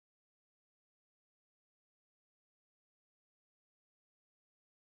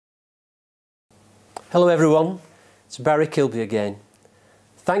Hello everyone, it's Barry Kilby again.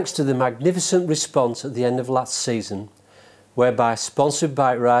 Thanks to the magnificent response at the end of last season, whereby sponsored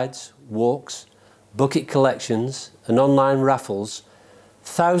bike rides, walks, bucket collections and online raffles,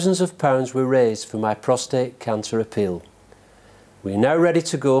 thousands of pounds were raised for my prostate cancer appeal. We are now ready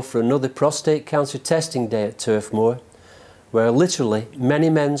to go for another prostate cancer testing day at Turf Moor, where literally many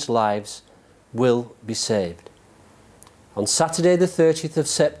men's lives will be saved. On Saturday the 30th of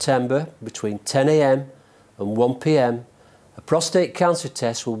September, between 10 AM and 1 PM, a prostate cancer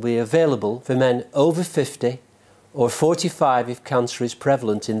test will be available for men over 50 or 45 if cancer is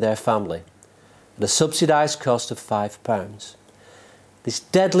prevalent in their family, at a subsidised cost of £5. This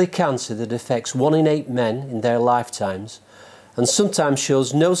deadly cancer that affects 1 in 8 men in their lifetimes and sometimes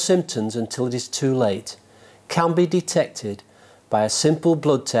shows no symptoms until it is too late, can be detected by a simple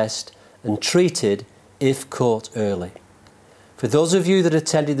blood test and treated if caught early. For those of you that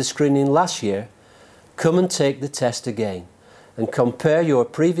attended the screening last year, come and take the test again and compare your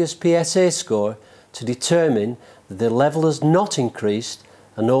previous PSA score to determine that the level has not increased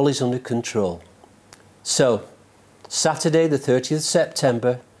and all is under control. So, Saturday the 30th of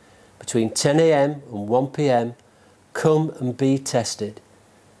September, between 10 AM and 1 PM, come and be tested.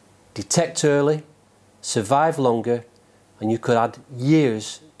 Detect early, survive longer, and you could add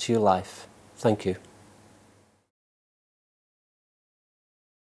years to your life. Thank you.